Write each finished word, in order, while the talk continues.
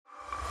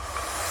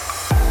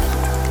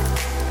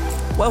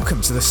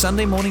Welcome to the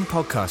Sunday morning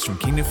podcast from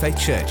Kingdom Faith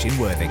Church in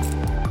Worthing.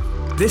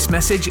 This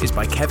message is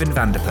by Kevin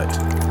Vandeput.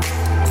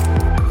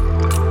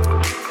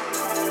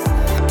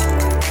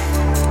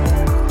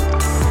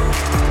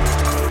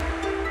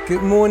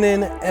 Good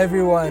morning,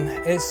 everyone.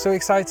 It's so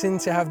exciting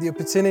to have the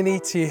opportunity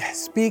to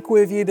speak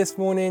with you this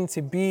morning,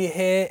 to be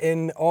here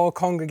in our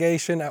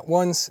congregation at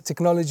once.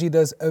 Technology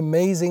does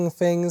amazing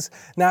things.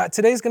 Now,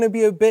 today's going to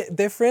be a bit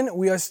different.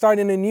 We are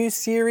starting a new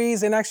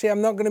series, and actually,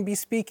 I'm not going to be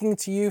speaking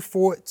to you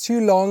for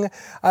too long,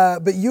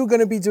 but you're going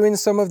to be doing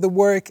some of the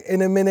work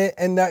in a minute,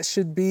 and that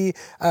should be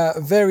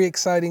very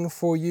exciting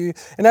for you.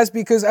 And that's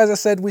because, as I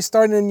said, we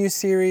started a new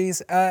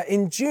series.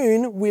 In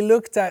June, we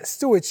looked at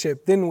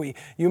stewardship, didn't we?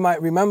 You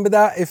might remember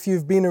that if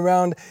you've been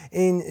around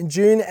in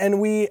June, and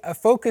we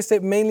focused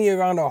it mainly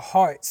around our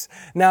hearts.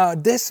 Now,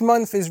 this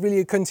month is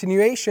really a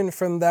continuation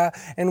from that,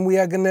 and we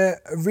are going to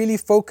really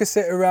focus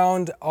it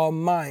around our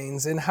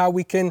minds and how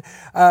we can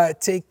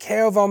take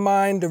care of our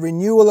mind, the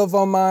renewal of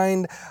our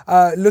mind,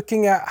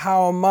 looking at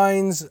how our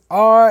minds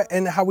are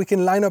and how we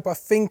can line up our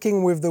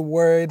thinking with the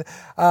Word.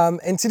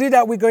 And to do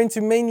that, we're going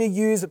to mainly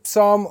use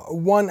Psalm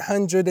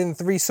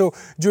 103. So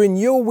during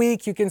your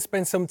week, you can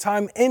spend some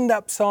time in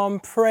that psalm,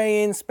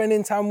 praying,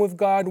 spending time with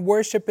God,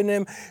 worshiping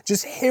Him,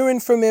 just hearing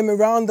from Him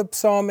around the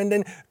psalm, and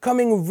then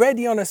coming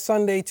ready on a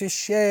Sunday to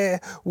share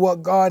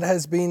what God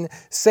has been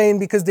saying,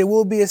 because there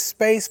will be a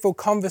space for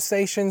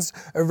conversations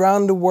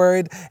around the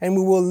Word, and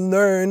we will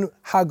learn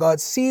how God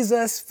sees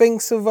us,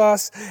 thinks of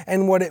us,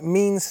 and what it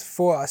means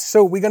for us.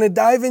 So we're going to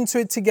dive into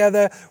it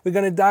together. We're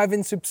going to dive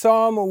into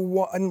Psalm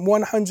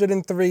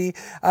 103,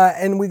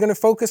 and we're going to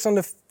focus on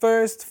the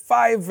first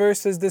 5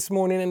 verses this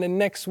morning, and then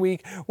next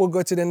week we'll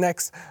go to the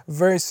next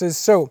verses.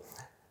 So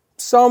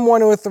Psalm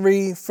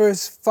 103,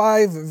 first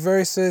 5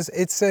 verses,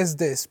 it says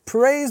this: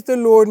 "Praise the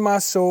Lord, my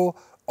soul,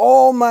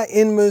 all my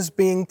inmost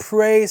being,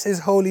 praise His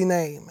holy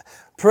name.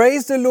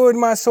 Praise the Lord,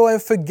 my soul,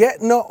 and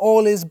forget not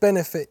all His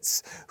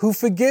benefits, who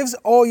forgives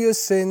all your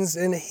sins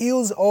and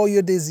heals all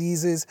your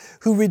diseases,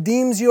 who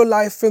redeems your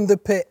life from the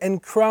pit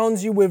and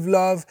crowns you with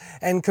love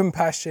and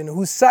compassion,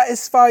 who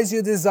satisfies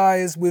your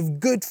desires with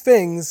good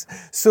things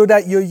so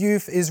that your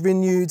youth is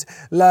renewed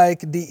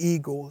like the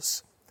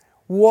eagles."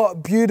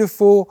 What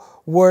beautiful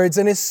words.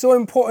 And it's so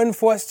important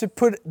for us to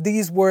put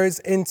these words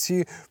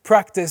into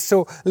practice.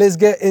 So let's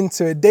get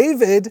into it.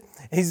 David,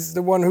 he's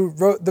the one who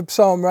wrote the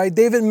psalm, right?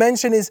 David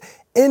mentioned his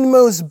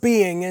inmost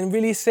being and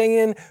really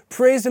saying,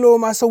 "Praise the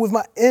Lord, my soul, with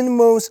my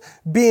inmost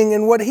being."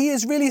 And what he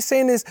is really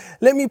saying is,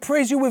 let me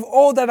praise you with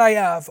all that I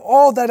have,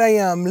 all that I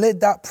am. Let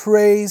that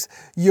praise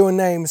your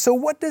name. So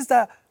what does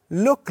that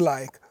look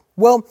like?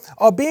 Well,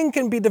 our being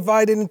can be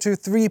divided into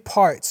 3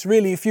 parts,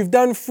 really. If you've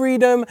done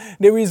freedom,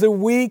 there is a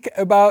week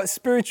about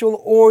spiritual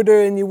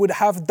order, and you would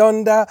have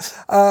done that.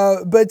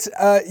 But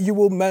you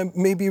will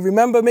maybe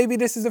remember, maybe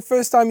this is the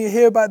first time you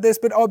hear about this,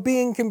 but our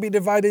being can be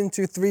divided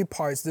into 3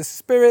 parts: the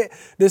spirit,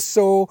 the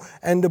soul,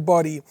 and the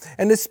body.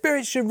 And the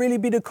spirit should really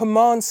be the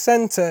command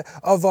center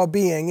of our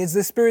being. It's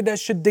the spirit that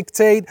should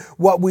dictate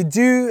what we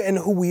do and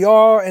who we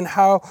are and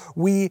how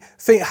we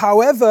think.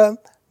 However,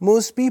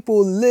 most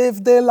people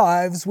live their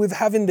lives with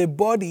having their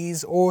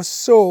bodies or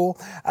soul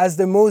as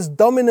the most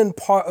dominant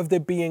part of their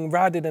being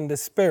rather than the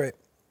spirit.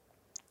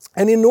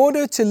 And in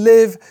order to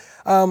live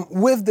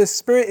with the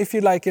spirit, if you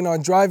like, in our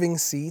driving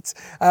seats,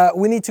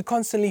 we need to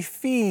constantly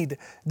feed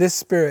the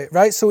spirit,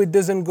 right? So it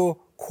doesn't go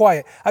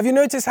quiet. Have you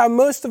noticed how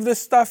most of the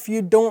stuff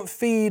you don't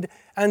feed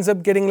ends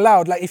up getting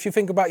loud? Like if you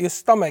think about your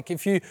stomach,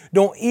 if you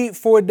don't eat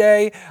for a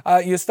day,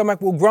 your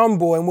stomach will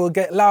grumble and will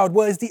get loud.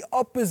 Well, it's the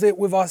opposite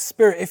with our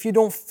spirit. If you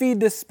don't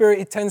feed the spirit,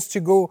 it tends to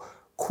go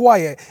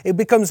quiet. It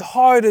becomes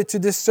harder to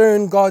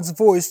discern God's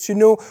voice, to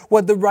know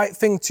what the right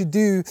thing to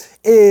do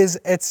is,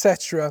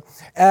 etc.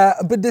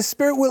 But the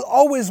spirit will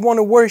always want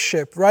to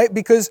worship, right?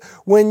 Because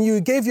when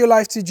you gave your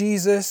life to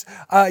Jesus,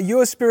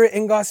 your spirit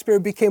and God's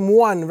spirit became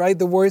one, right?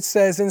 The word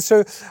says. And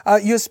so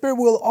your spirit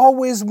will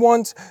always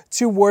want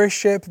to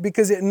worship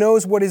because it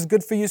knows what is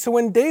good for you. So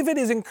when David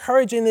is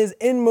encouraging his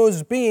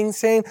inmost being,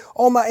 saying,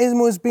 "All my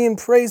inmost being,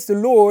 praise the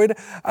Lord,"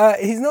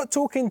 he's not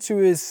talking to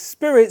his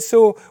spirit.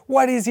 So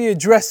what is he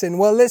addressing?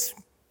 Well, let's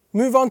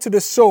move on to the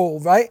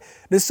soul, right?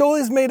 The soul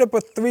is made up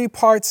of 3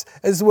 parts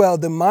as well: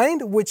 the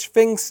mind, which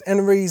thinks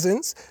and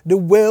reasons; the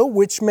will,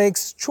 which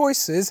makes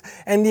choices;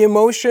 and the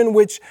emotion,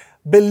 which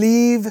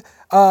believe,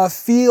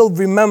 feel,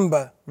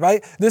 remember,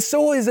 right? The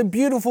soul is a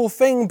beautiful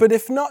thing, but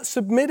if not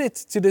submitted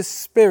to the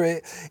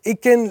spirit,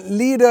 it can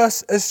lead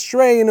us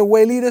astray in a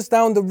way, lead us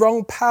down the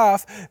wrong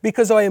path,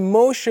 because our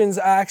emotions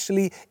are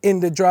actually in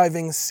the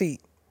driving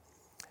seat.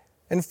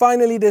 And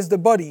finally, there's the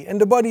body. And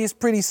the body is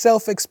pretty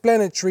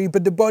self-explanatory,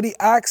 but the body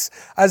acts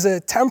as a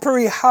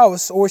temporary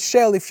house or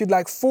shell, if you'd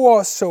like, for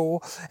our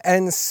soul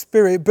and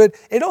spirit. But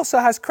it also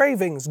has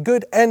cravings,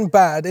 good and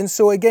bad. And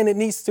so again, it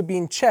needs to be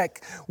in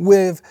check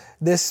with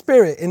the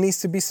spirit. It needs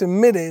to be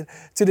submitted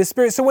to the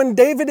spirit. So when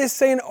David is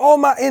saying, "All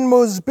my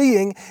inmost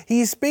being,"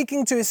 he's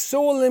speaking to his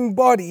soul and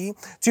body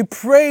to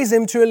praise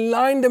Him, to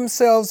align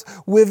themselves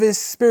with His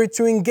spirit,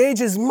 to engage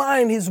his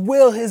mind, his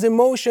will, his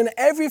emotion,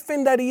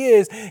 everything that he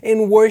is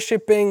in worship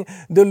worshiping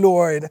the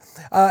Lord.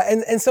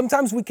 And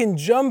sometimes we can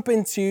jump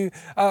into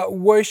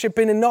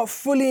worshiping and not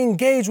fully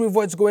engage with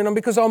what's going on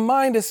because our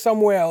mind is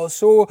somewhere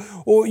else, or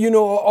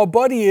our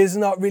body is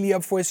not really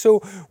up for it.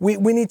 So we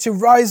need to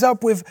rise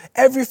up with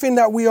everything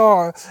that we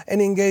are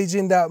and engage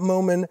in that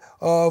moment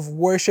of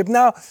worship.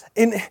 Now,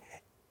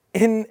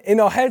 in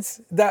our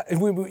heads, that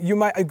you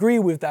might agree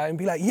with that and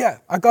be like, yeah,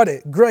 I got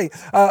it, great.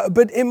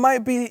 But it might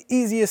be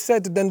easier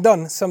said than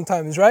done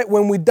sometimes, right?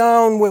 When we're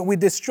down, when we're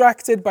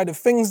distracted by the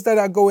things that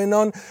are going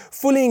on,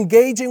 fully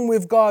engaging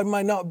with God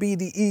might not be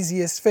the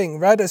easiest thing,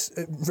 right?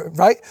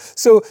 Right?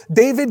 So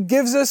David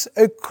gives us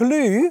a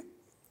clue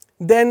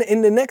then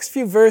in the next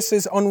few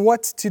verses on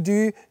what to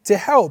do to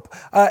help.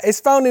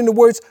 It's found in the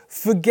words,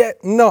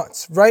 forget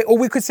not, right? Or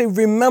we could say,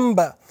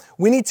 remember.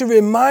 We need to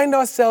remind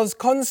ourselves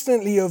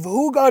constantly of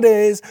who God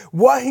is,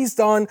 what He's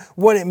done,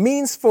 what it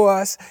means for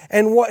us,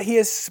 and what He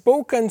has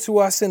spoken to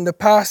us in the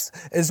past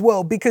as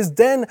well. Because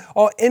then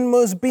our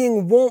inmost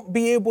being won't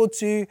be able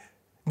to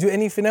do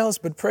anything else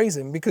but praise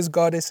Him, because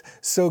God is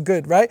so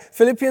good, right?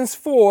 Philippians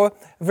 4,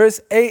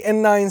 verse 8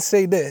 and 9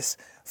 say this: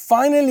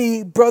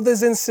 finally,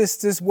 brothers and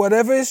sisters,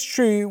 whatever is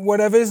true,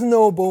 whatever is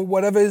noble,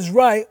 whatever is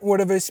right,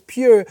 whatever is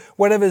pure,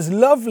 whatever is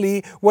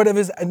lovely, whatever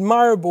is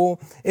admirable,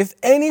 if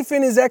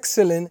anything is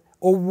excellent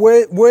or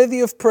worthy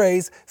of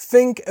praise,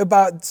 think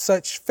about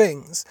such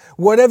things.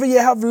 Whatever you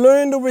have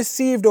learned or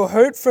received or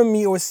heard from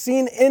me or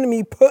seen in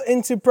me, put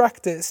into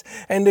practice,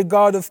 and the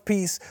God of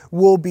peace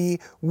will be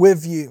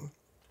with you.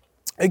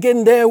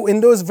 Again, there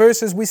in those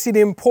verses, we see the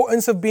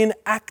importance of being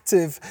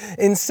active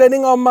in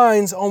setting our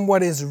minds on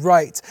what is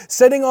right,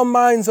 setting our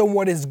minds on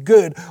what is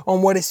good,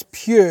 on what is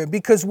pure,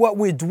 because what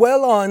we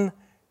dwell on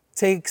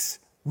takes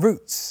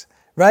roots,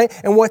 right?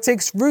 And what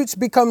takes roots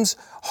becomes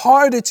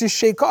harder to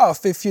shake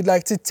off, if you'd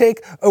like, to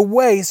take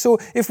away. So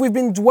if we've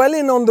been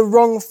dwelling on the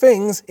wrong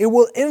things, it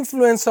will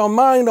influence our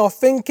mind, our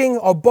thinking,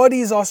 our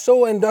bodies, our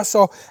soul, and thus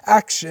our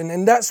action.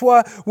 And that's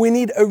why we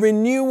need a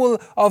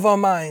renewal of our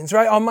minds,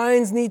 right? Our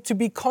minds need to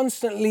be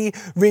constantly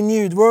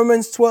renewed.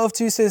 Romans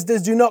 12:2 says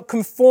this: do not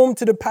conform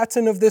to the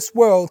pattern of this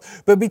world,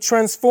 but be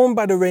transformed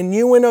by the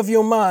renewing of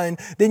your mind.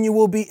 Then you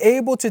will be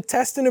able to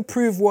test and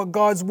approve what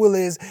God's will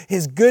is,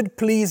 His good,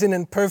 pleasing,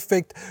 and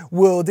perfect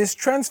will. This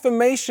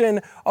transformation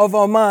of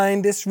our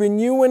mind, this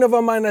renewing of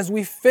our mind as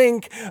we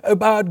think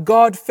about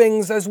God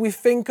things, as we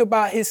think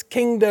about His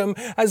kingdom,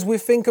 as we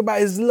think about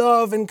His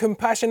love and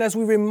compassion, as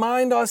we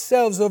remind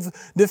ourselves of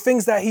the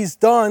things that He's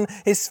done,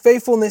 His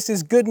faithfulness,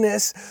 His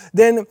goodness,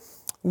 then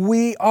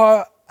we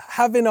are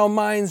having our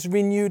minds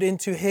renewed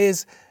into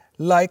His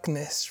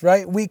likeness,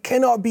 right? We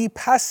cannot be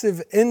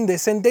passive in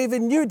this. And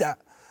David knew that.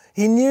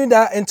 He knew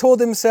that and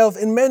told himself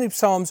in many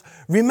Psalms,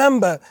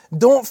 remember,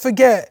 don't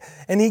forget.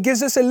 And he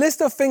gives us a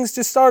list of things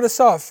to start us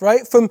off,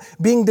 right? From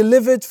being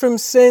delivered from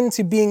sin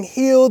to being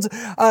healed.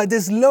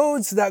 There's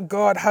loads that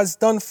God has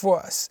done for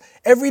us.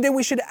 Every day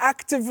we should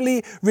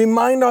actively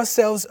remind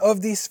ourselves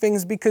of these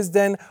things, because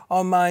then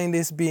our mind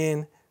is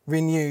being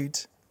renewed.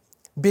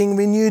 Being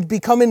renewed,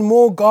 becoming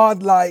more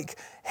God-like,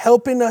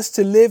 helping us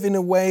to live in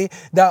a way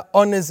that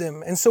honors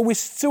Him. And so we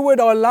steward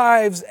our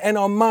lives and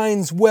our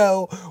minds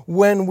well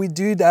when we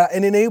do that,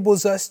 and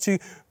enables us to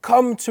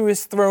come to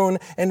His throne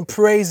and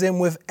praise Him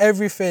with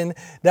everything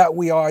that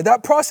we are.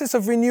 That process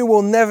of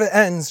renewal never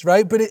ends,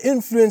 right? But it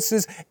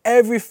influences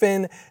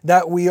everything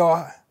that we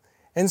are.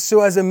 And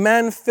so as a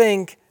man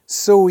think,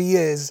 so he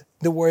is.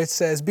 The word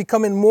says,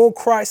 becoming more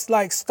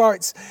Christ-like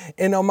starts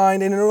in our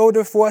mind. And in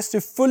order for us to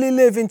fully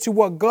live into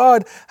what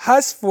God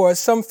has for us,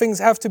 some things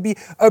have to be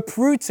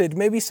uprooted.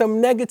 Maybe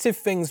some negative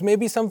things,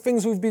 maybe some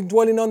things we've been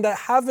dwelling on that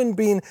haven't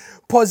been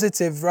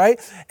positive, right?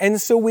 And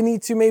so we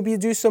need to maybe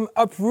do some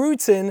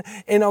uprooting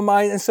in our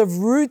mind and some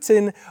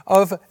rooting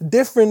of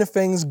different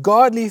things,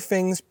 godly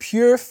things,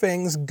 pure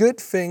things, good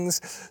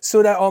things,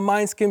 so that our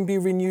minds can be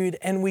renewed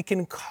and we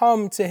can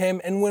come to Him.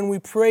 And when we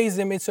praise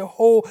Him, it's a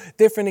whole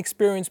different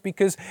experience,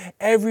 because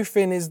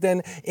everything is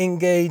then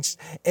engaged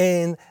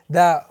in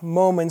that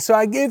moment. So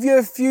I gave you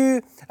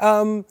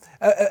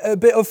a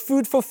bit of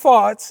food for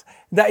thought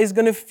that is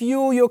going to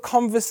fuel your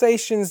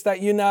conversations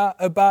that you're now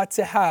about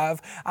to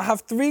have. I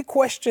have 3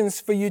 questions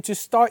for you to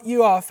start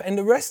you off. And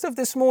the rest of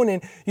this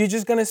morning, you're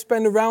just going to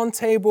spend a round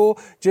table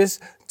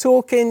just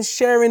talking,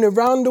 sharing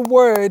around the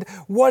word.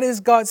 What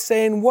is God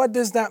saying? What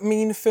does that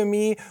mean for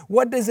me?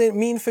 What does it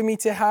mean for me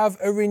to have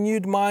a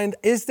renewed mind?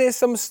 Is there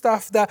some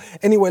stuff that...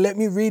 Anyway, let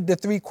me read the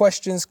 3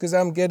 questions, because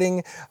I'm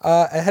getting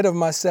ahead of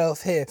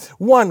myself here.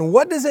 1,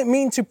 what does it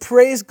mean to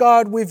praise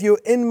God with your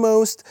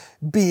inmost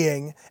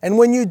being? And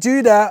when you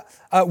do that,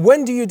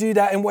 when do you do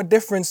that, and what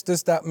difference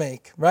does that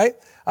make, right?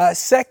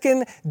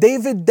 2,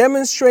 David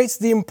demonstrates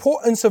the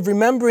importance of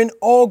remembering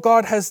all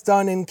God has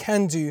done and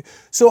can do.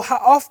 So how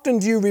often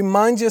do you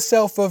remind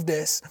yourself of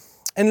this?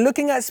 And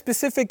looking at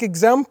specific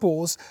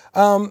examples,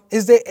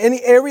 is there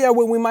any area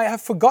where we might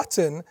have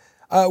forgotten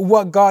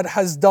what God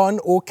has done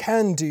or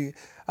can do?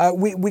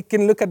 We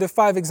can look at the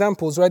 5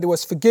 examples, right? There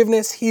was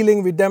forgiveness,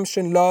 healing,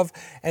 redemption, love,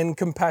 and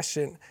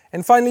compassion.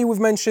 And finally, we've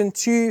mentioned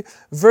 2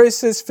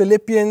 verses,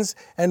 Philippians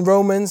and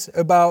Romans,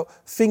 about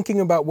thinking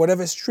about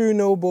whatever is true,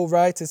 noble,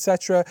 right,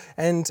 etc.,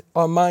 and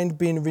our mind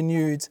being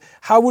renewed.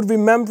 How would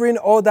remembering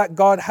all that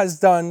God has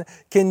done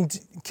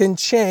can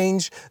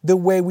change the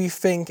way we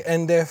think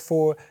and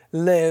therefore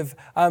live?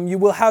 You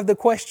will have the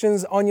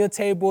questions on your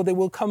table. They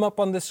will come up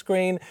on the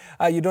screen.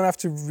 You don't have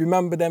to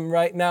remember them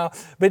right now.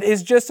 But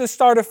it's just a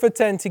starter for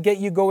 10 to get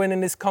you going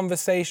in this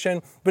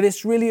conversation. But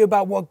it's really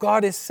about what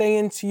God is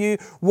saying to you,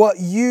 what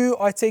you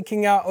are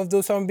taking out of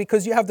those songs,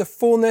 because you have the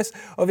fullness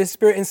of His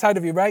Spirit inside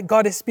of you, right?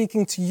 God is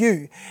speaking to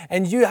you,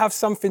 and you have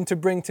something to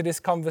bring to this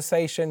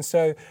conversation.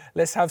 So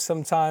let's have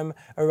some time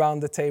around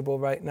the table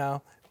right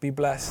now. Be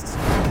blessed.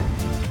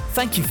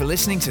 Thank you for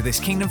listening to this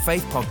Kingdom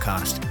Faith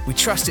podcast. We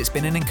trust it's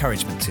been an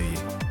encouragement to you.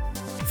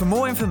 For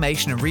more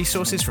information and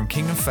resources from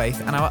Kingdom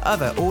Faith and our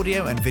other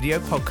audio and video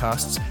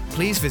podcasts,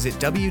 please visit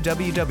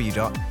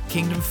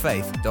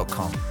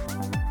www.kingdomfaith.com.